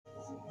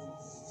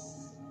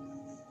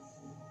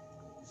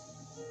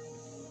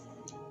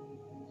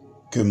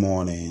Good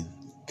morning.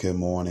 Good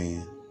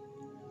morning.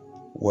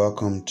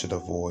 Welcome to the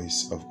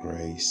Voice of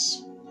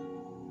Grace,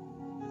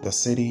 the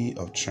city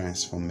of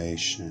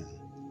transformation,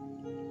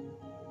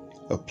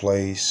 a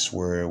place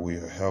where we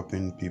are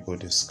helping people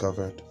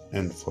discover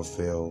and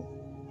fulfill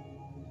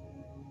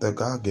their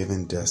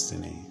God-given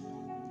destiny.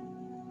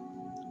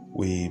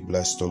 We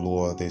bless the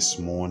Lord this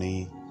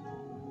morning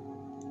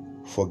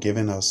for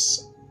giving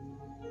us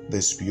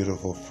this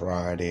beautiful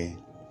Friday.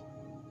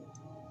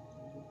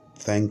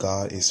 Thank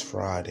God it's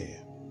Friday.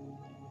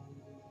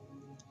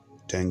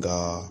 Thank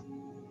God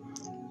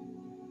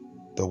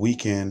the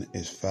weekend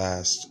is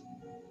fast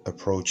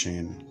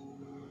approaching,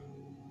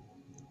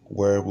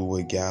 where we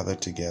will gather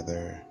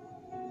together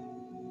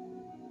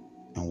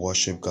and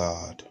worship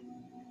God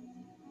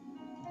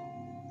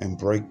and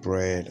break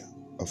bread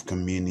of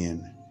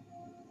communion.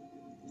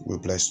 We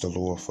bless the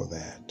Lord for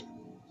that.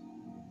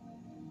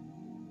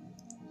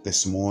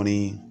 This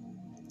morning,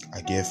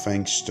 I give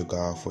thanks to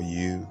God for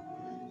you,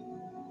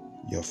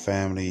 your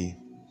family,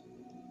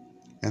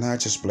 and I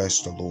just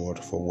bless the Lord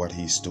for what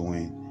He's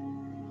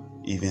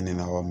doing, even in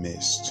our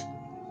midst.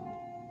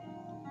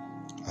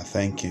 I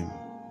thank Him.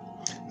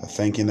 I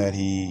thank Him that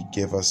He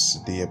gave us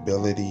the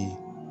ability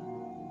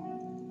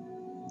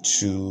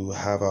to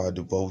have our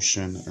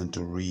devotion and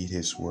to read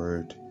His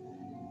Word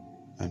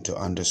and to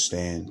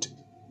understand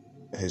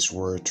His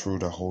Word through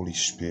the Holy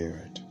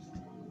Spirit.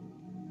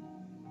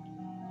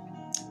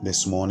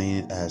 This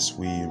morning, as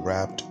we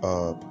wrapped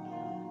up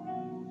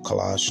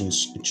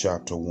Colossians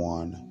chapter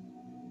 1,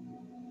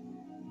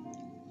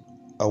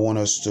 I want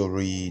us to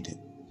read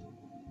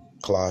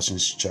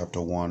Colossians chapter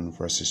 1,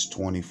 verses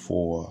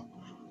 24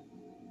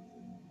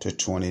 to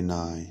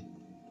 29.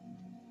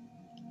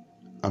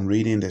 I'm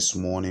reading this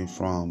morning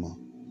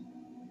from,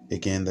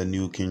 again, the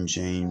New King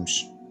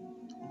James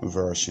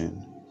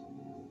Version.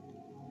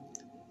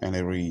 And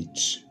it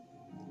reads,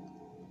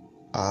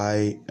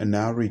 I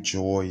now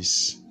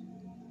rejoice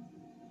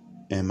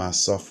in my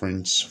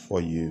sufferings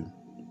for you,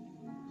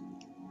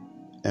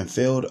 and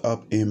filled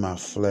up in my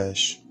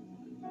flesh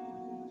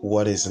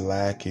what is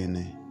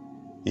lacking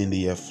in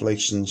the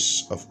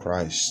afflictions of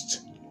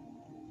Christ,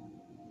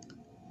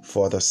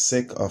 for the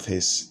sake of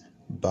his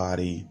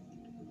body,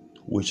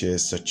 which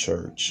is the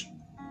church,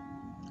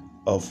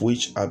 of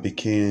which I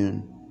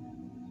became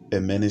a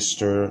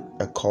minister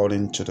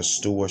according to the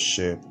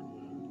stewardship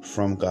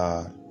from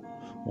God,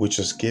 which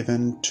is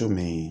given to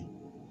me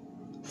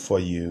for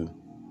you,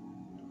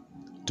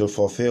 to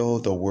fulfill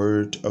the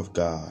word of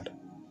God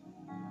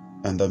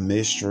and the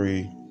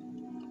mystery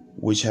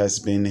which has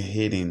been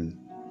hidden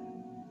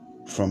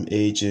from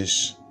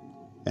ages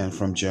and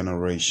from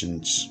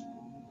generations,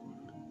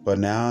 but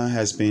now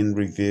has been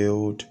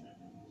revealed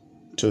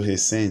to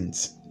his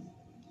saints.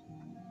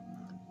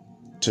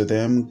 To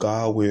them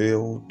God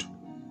willed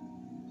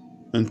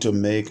and to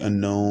make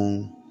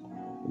known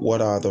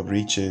what are the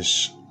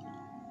riches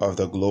of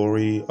the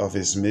glory of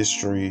his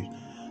mystery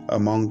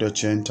among the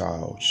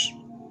Gentiles,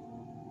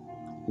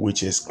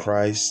 which is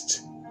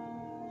Christ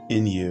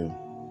in you,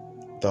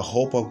 the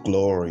hope of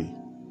glory.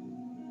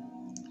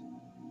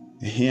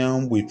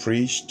 Him we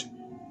preached,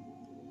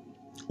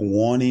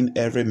 warning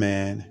every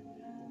man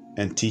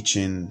and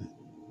teaching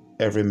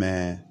every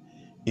man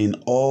in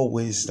all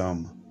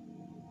wisdom,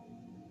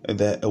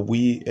 that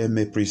we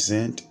may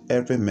present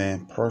every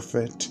man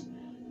perfect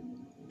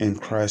in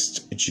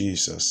Christ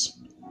Jesus.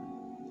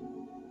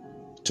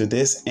 To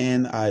this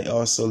end I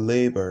also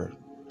labor,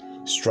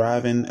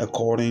 striving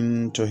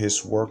according to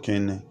his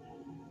working,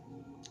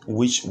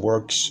 which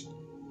works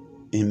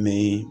in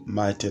me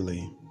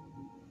mightily.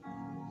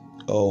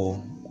 Oh,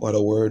 what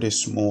a word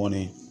this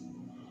morning.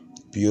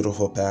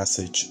 Beautiful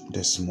passage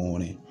this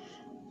morning.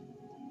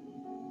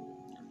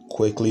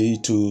 Quickly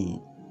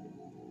to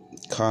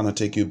kind of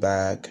take you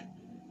back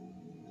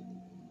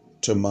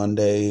to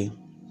Monday,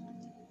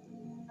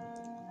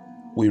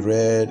 we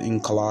read in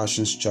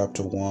Colossians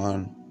chapter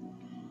 1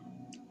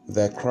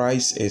 that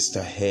Christ is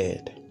the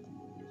head,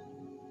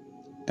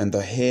 and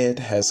the head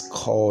has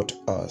called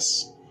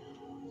us.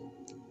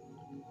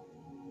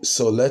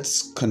 So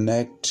let's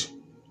connect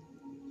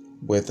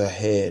with the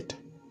head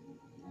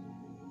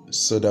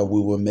so that we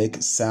will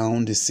make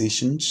sound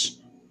decisions.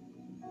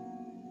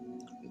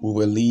 We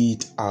will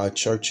lead our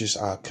churches,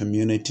 our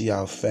community,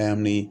 our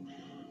family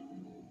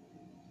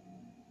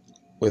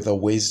with the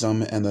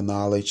wisdom and the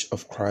knowledge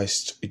of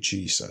Christ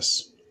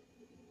Jesus.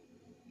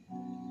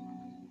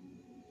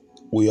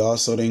 We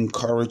also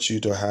encourage you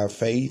to have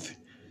faith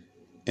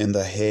in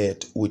the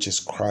head, which is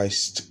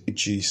Christ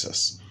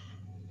Jesus.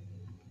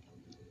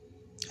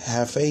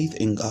 Have faith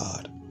in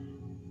God.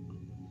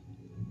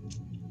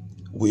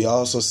 We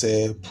also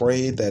said,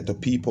 pray that the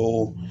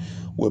people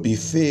will be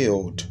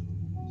filled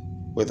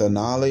with the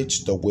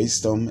knowledge, the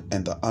wisdom,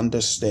 and the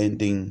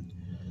understanding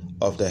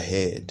of the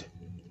head.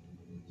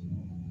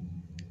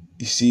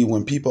 You see,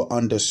 when people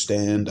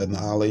understand the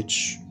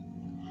knowledge,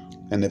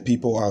 and the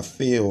people are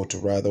filled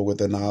rather with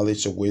the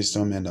knowledge, the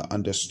wisdom, and the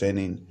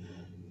understanding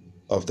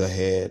of the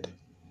head,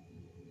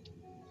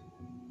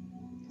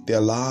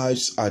 their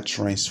lives are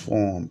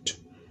transformed.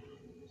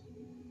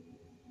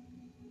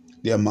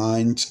 Their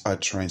minds are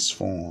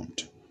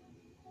transformed.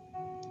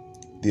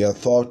 Their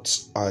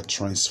thoughts are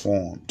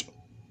transformed.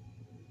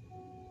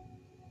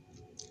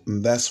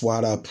 And that's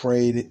why I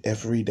prayed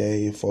every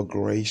day for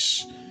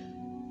grace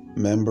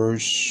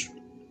members,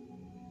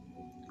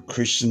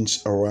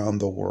 Christians around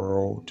the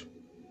world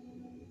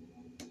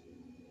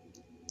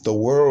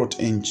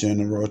in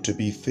general, to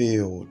be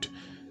filled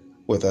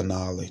with a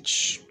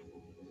knowledge,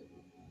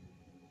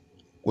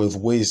 with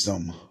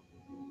wisdom,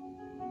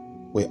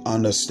 with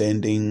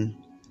understanding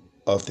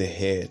of the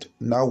head,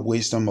 not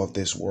wisdom of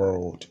this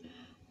world,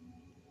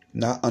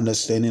 not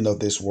understanding of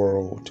this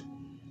world,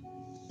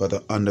 but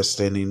the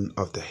understanding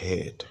of the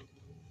head.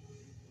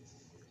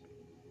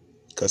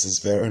 Because it's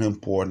very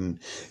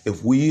important.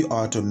 If we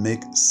are to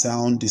make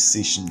sound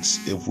decisions,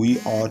 if we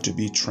are to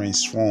be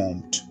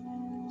transformed,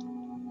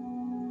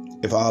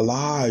 if our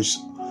lives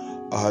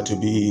are to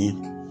be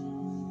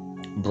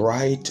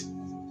bright,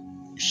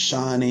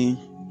 shining,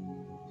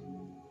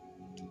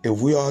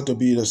 if we are to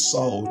be the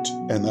salt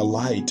and the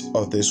light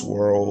of this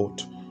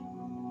world,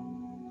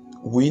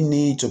 we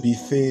need to be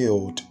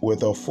filled with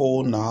the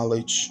full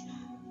knowledge,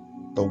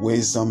 the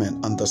wisdom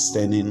and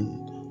understanding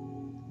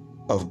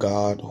of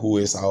God, who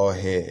is our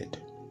head.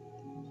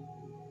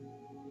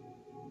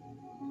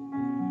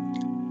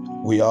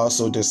 We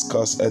also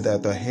discussed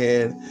that the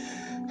head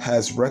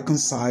has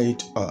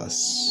reconciled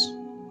us.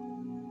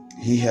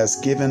 He has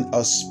given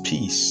us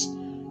peace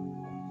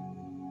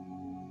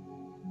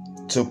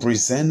to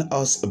present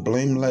us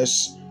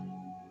blameless.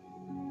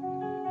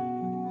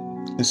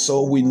 And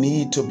so we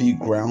need to be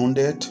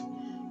grounded.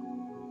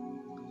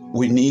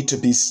 We need to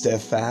be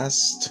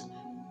steadfast.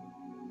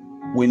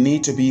 We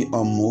need to be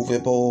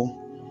unmovable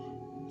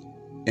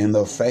in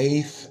the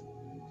faith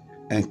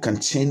and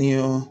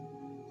continue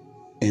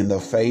in the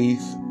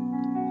faith.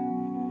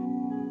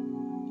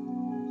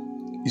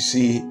 You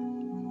see,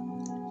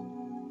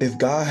 if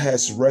God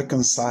has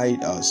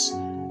reconciled us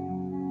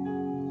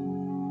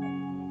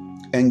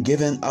and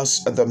given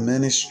us the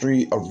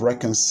ministry of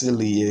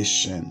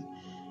reconciliation,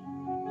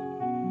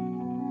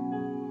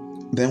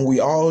 then we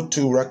ought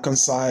to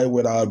reconcile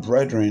with our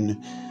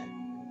brethren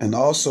and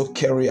also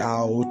carry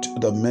out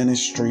the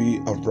ministry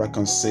of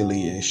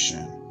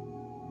reconciliation.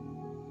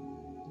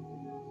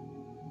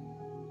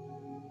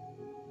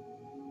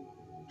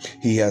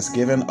 He has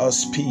given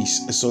us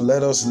peace, so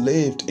let us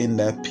live in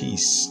that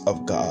peace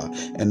of God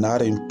and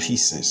not in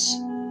pieces.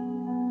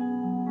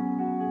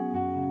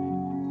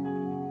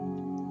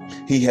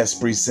 He has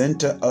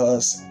presented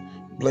us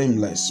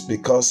blameless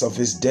because of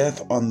his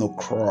death on the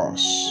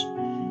cross.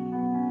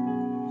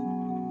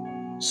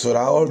 So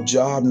our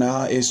job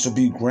now is to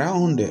be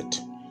grounded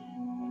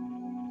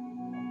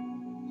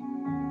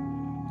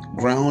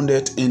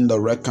in the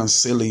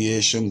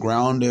reconciliation,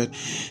 grounded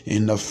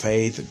in the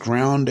faith,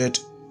 grounded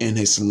in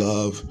his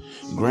love,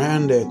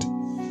 grounded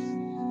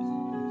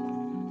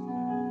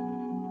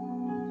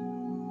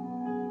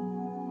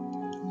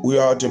we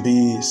are to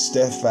be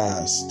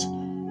steadfast.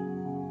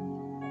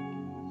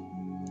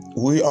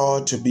 We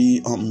are to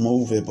be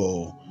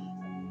unmovable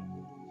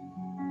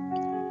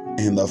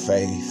in the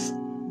faith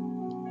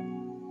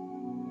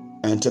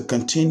and to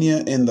continue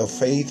in the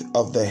faith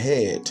of the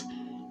head.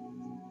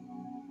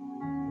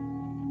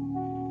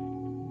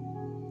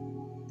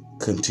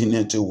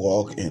 Continue to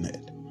walk in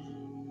it.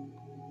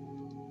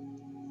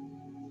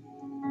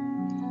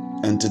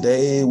 And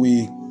today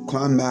we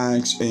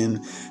climax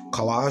in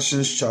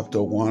Colossians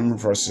chapter 1,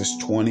 verses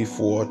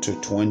 24 to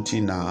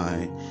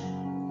 29.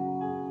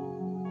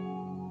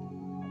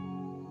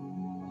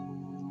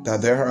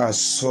 That there are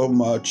so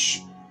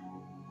much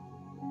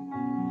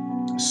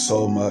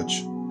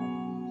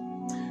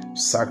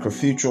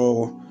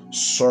sacrificial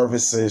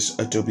services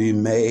to be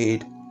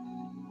made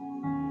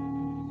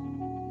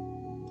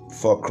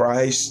for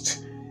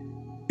Christ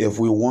if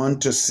we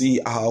want to see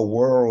our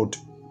world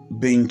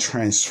being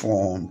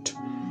transformed.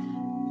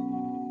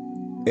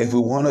 If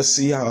we want to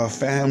see our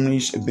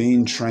families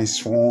being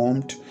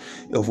transformed,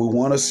 if we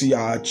want to see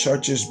our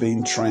churches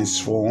being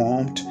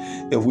transformed,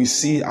 if we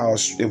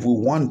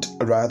want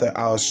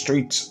our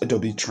streets to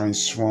be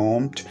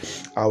transformed,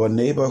 our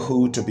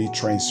neighborhood to be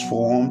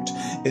transformed,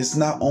 it's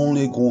not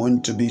only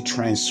going to be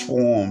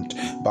transformed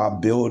by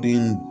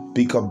building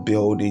bigger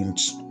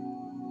buildings.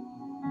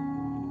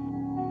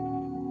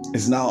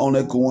 It's not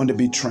only going to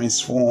be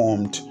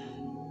transformed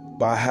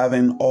by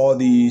having all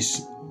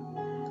these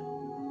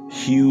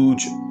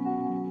huge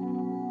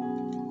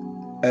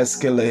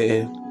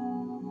escalator,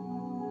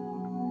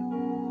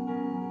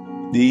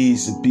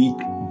 these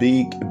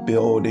big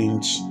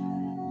buildings.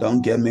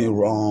 Don't get me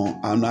wrong,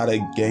 I'm not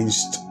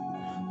against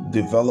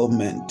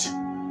development.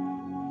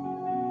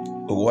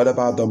 But what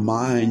about the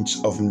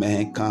minds of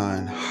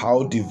mankind?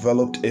 How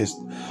developed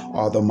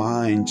are the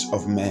minds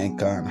of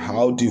mankind?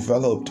 How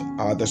developed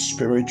are the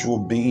spiritual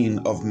being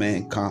of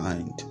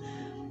mankind?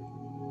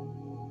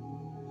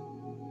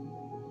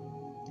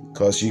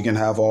 Because you can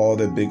have all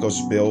the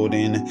biggest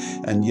building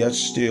and yet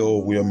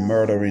still we are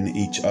murdering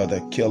each other,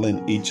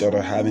 killing each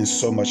other, having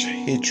so much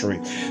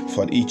hatred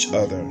for each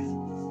other,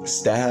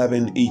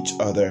 stabbing each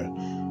other.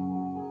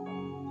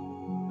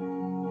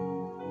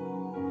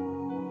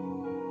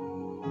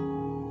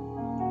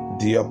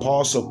 The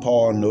Apostle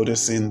Paul,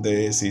 noticing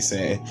this, he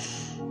said,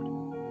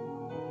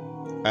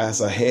 as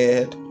a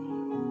head,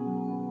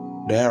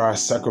 there are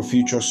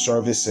sacrificial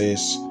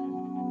services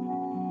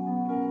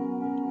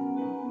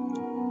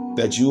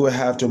that you will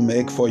have to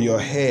make for your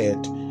head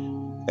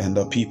and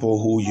the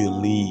people who you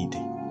lead.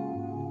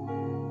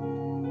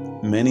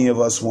 Many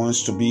of us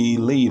wants to be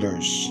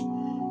leaders.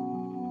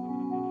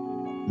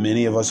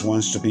 Many of us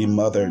wants to be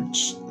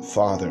mothers,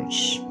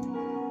 fathers.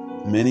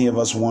 Many of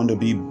us want to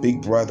be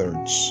big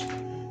brothers.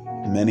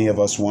 Many of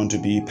us want to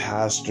be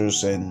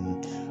pastors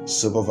and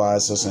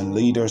supervisors and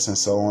leaders and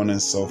so on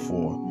and so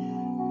forth.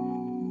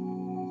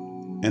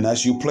 And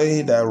as you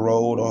play that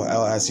role, or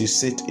as you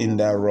sit in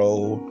that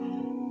role,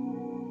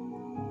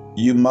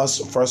 you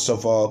must first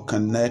of all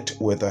connect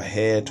with a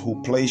head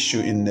who placed you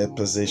in that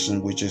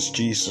position, which is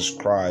Jesus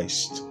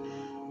Christ.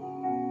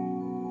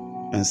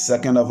 And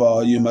second of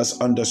all, you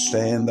must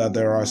understand that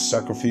there are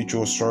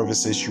sacrificial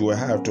services you will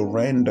have to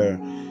render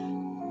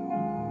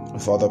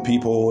for the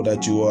people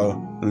that you are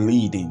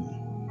leading.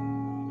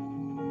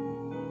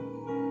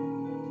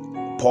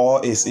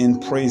 Paul is in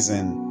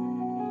prison,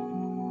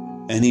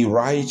 and he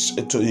writes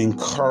to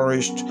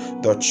encourage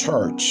the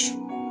church.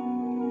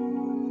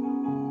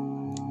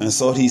 And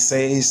so he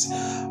says,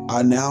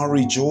 I now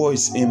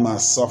rejoice in my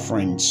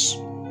sufferings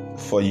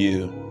for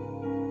you.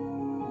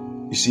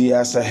 You see,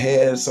 as a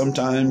head,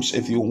 sometimes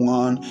if you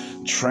want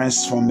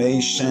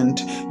transformation,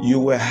 you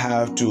will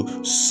have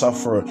to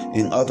suffer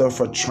in order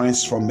for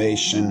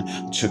transformation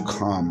to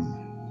come.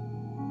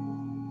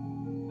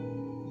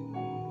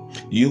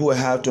 You will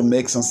have to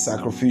make some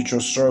sacrificial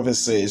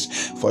services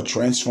for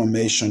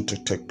transformation to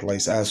take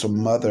place. As a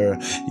mother,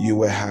 you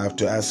will have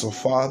to, as a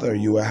father,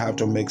 you will have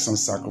to make some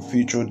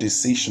sacrificial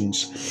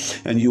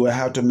decisions, and you will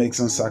have to make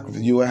some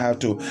you will have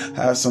to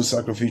have some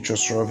sacrificial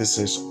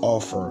services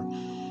offered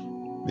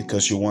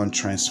because you want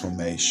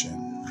transformation.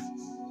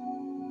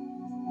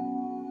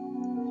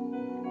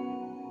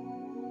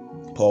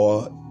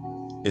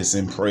 Paul is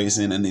in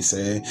prison, and he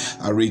said,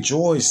 I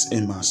rejoice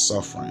in my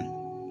suffering,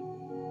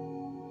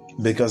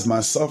 because my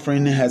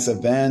suffering has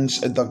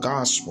advanced the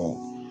gospel,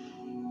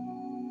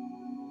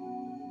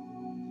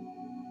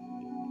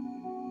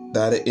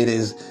 that it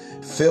is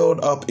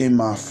filled up in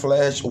my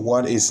flesh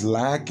what is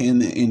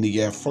lacking in the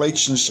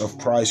afflictions of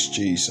Christ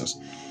Jesus.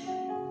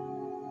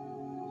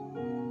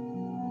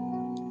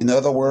 In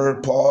other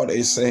words, Paul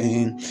is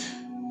saying,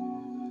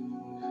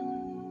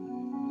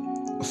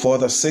 for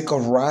the sake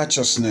of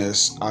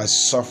righteousness, I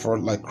suffer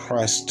like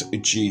Christ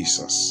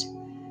Jesus.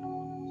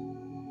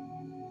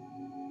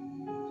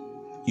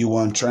 You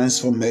want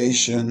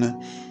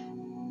transformation.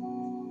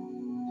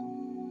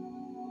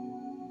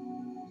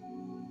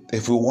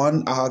 If we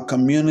want our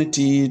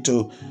community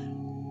to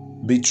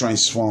be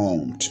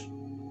transformed,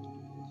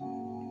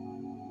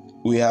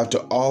 we have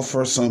to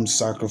offer some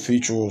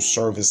sacrificial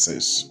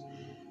services.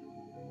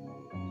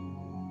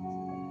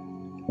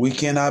 We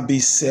cannot be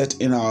set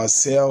in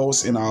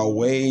ourselves, in our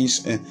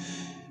ways, and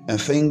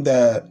think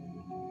that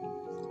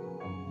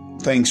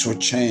things will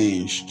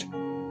change.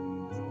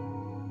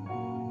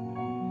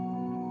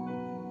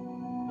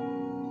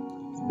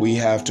 We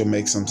have to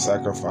make some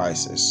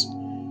sacrifices.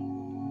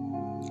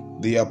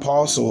 The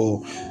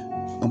Apostle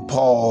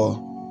Paul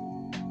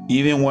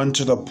even went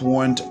to the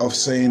point of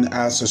saying,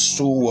 as a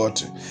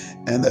steward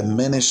and a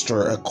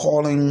minister,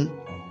 according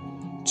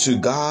to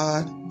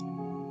God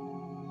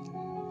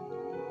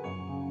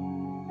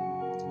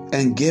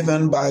and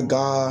given by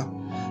God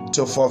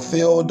to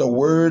fulfill the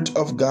word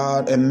of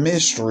God and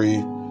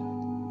mystery,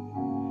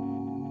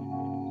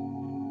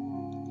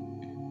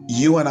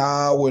 you and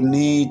I will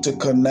need to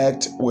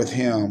connect with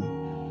Him,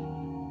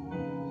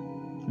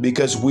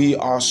 because we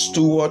are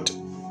steward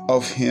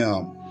of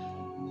Him.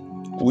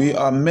 We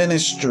are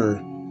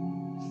minister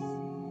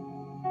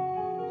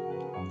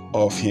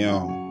of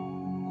Him.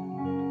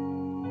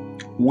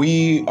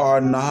 We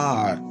are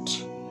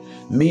not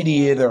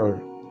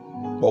mediator,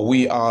 but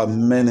we are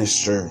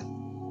minister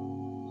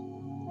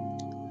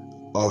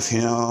of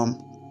Him.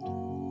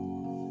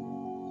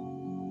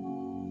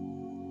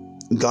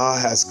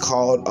 God has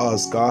called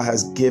us. God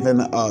has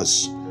given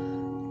us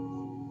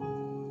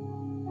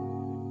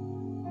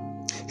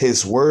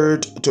His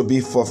word to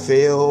be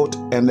fulfilled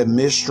and the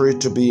mystery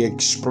to be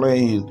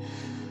explained.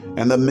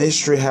 And the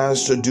mystery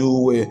has to do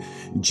with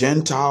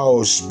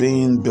Gentiles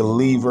being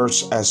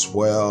believers as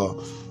well.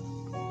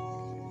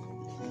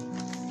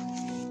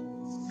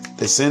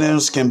 The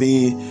sinners can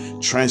be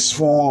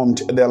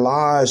transformed. Their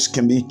lives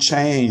can be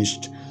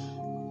changed.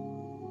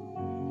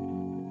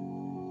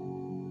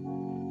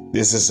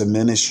 This is a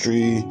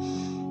ministry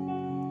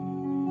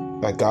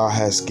that God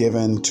has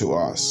given to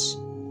us.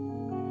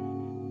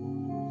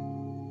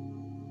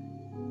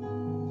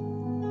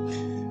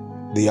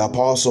 The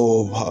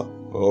Apostle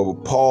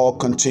Paul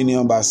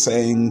continued by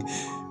saying,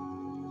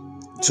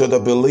 to the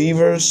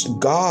believers,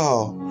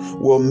 God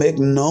will make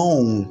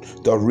known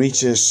the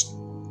riches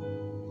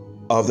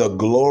of the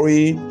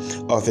glory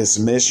of His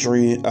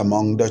mystery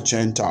among the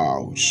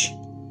Gentiles.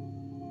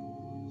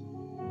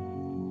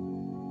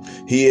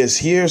 He is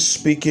here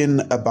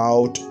speaking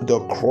about the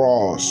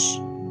cross.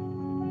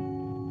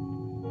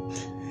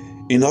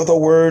 In other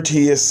words,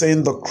 he is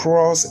saying the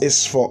cross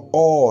is for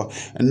all,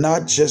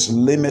 not just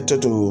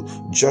limited to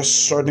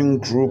just certain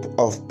group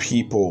of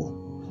people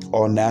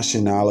or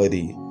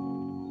nationality.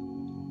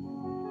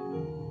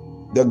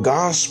 The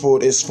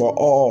gospel is for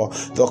all.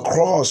 The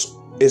cross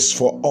is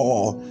for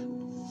all.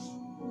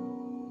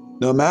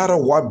 No matter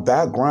what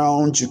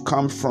background you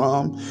come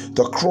from,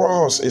 the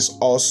cross is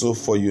also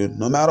for you.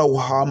 No matter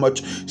how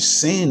much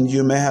sin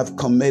you may have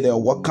committed,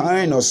 what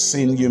kind of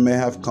sin you may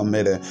have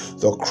committed,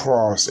 the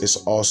cross is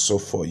also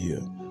for you.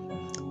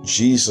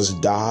 Jesus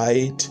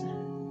died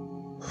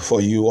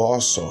for you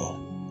also.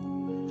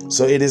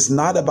 So it is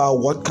not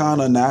about what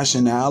kind of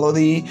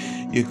nationality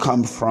you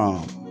come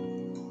from.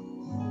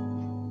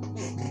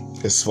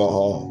 It's for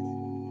all.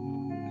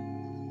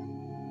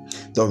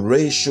 The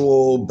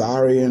racial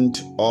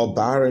variant or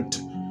barrier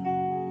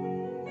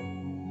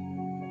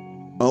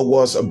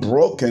was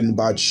broken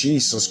by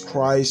Jesus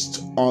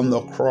Christ on the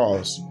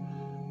cross.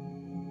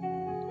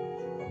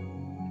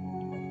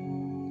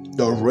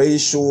 The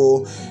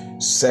racial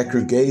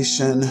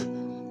segregation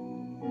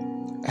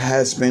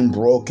has been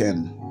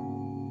broken.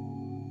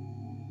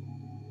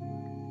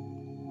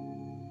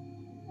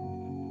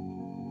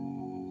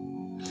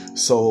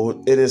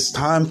 So it is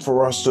time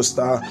for us to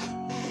start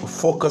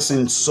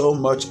focusing so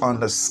much on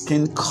the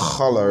skin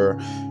color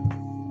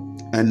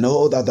and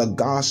know that the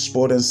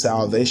gospel and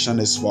salvation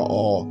is for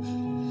all.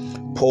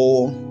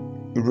 Poor,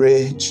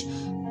 rich,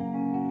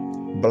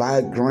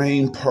 black,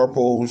 green,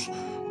 purple,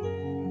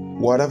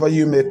 whatever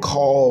you may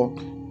call,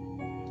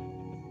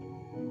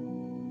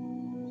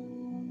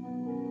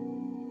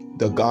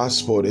 the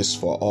gospel is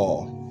for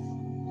all.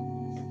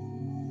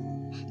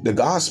 The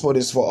gospel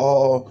is for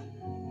all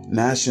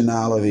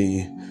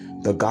nationality.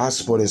 The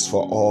gospel is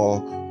for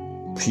all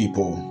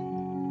people.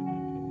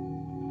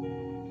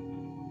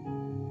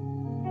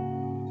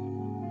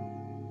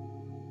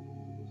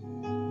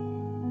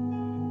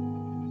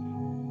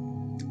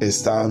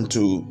 It's time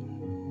to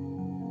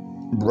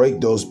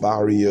break those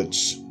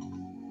barriers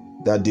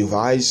that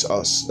divide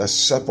us, that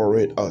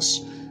separate us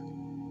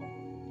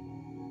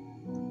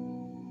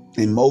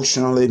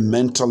emotionally,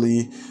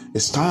 mentally.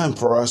 It's time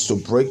for us to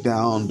break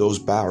down those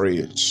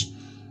barriers.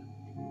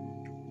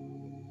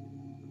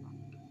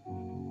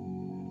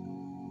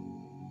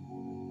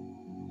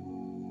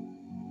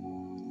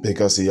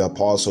 Because the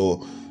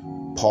apostle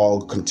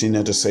Paul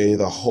continued to say,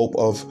 the hope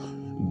of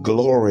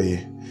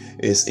glory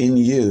is in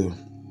you,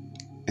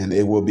 and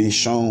it will be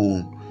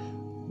shown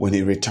when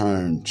he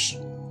returns.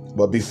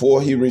 But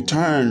before he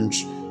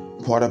returns,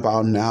 what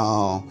about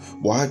now?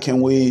 Why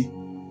can we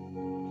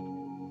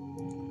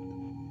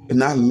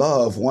not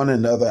love one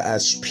another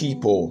as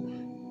people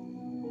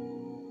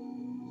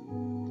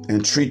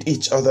and treat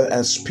each other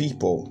as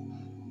people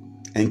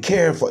and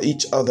care for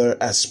each other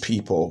as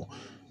people?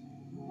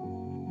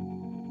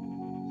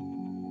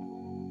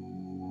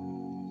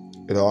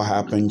 It all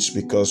happens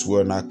because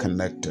we're not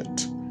connected.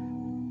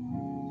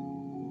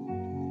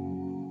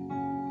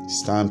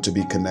 It's time to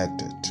be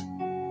connected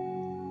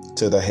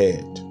to the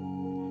head.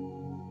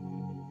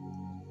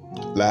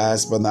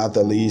 Last but not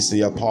the least,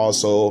 the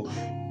apostle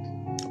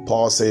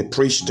Paul said,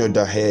 preach to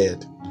the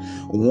head.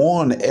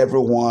 Warn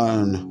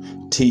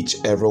everyone, teach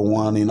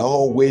everyone in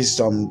all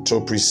wisdom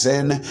to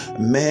present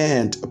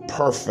man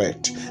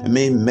perfect.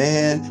 May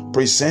man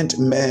present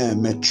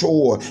man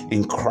mature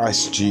in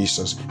Christ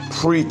Jesus.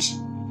 Preach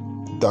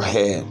the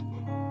head.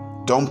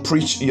 Don't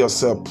preach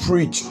yourself.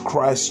 Preach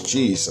Christ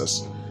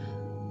Jesus.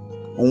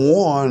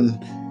 Warn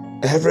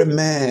every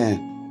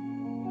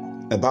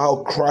man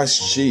about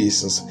Christ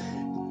Jesus.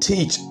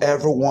 Teach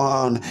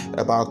everyone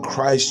about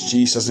Christ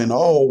Jesus in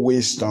all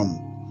wisdom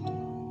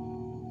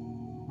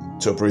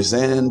to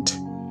present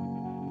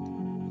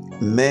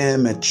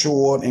man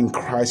matured in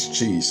Christ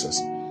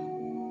Jesus.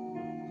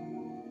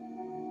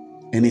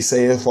 And he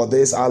said, for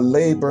this I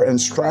labor and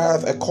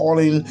strive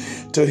according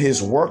to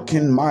his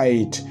working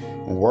might,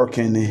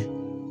 working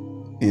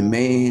in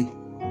me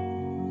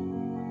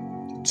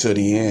to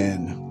the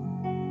end.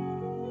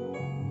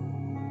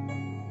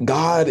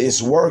 God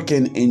is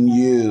working in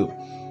you.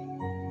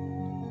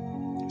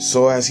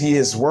 So as he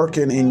is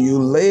working in you,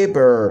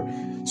 labor,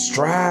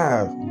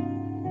 strive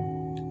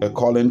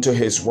according to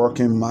his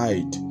working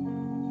might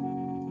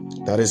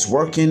that is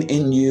working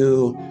in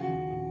you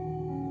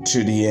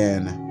to the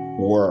end.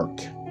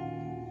 Work,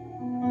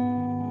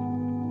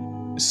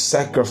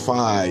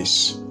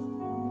 sacrifice,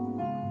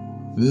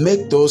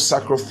 make those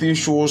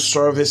sacrificial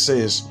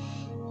services,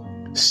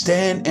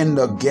 stand in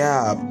the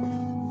gap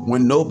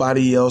when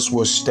nobody else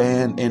will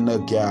stand in the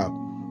gap.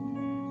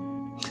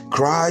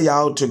 Cry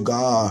out to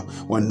God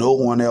when no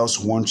one else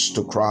wants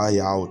to cry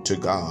out to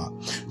God.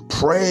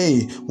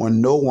 Pray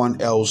when no one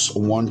else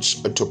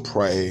wants to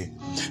pray.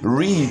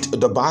 Read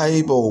the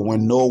Bible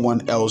when no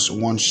one else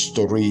wants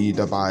to read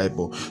the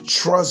Bible.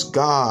 Trust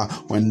God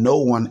when no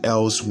one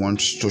else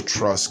wants to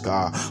trust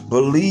God.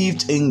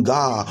 Believe in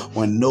God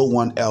when no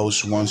one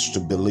else wants to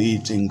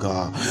believe in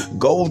God.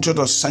 Go to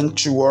the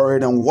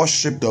sanctuary and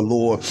worship the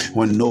Lord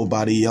when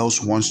nobody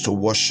else wants to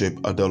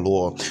worship the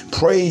Lord.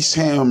 Praise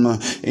Him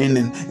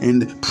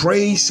and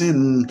praise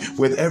Him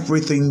with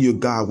everything you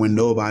got when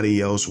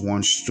nobody else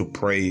wants to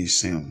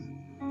praise Him.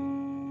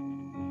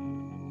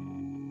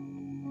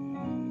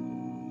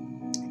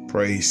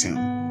 Praise Him.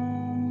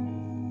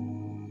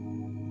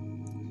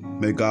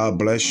 May God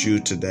bless you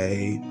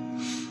today.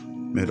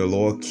 May the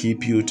Lord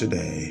keep you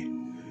today.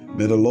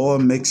 May the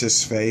Lord make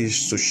His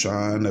face to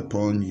shine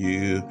upon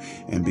you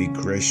and be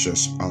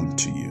gracious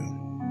unto you.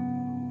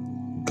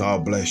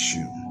 God bless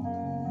you.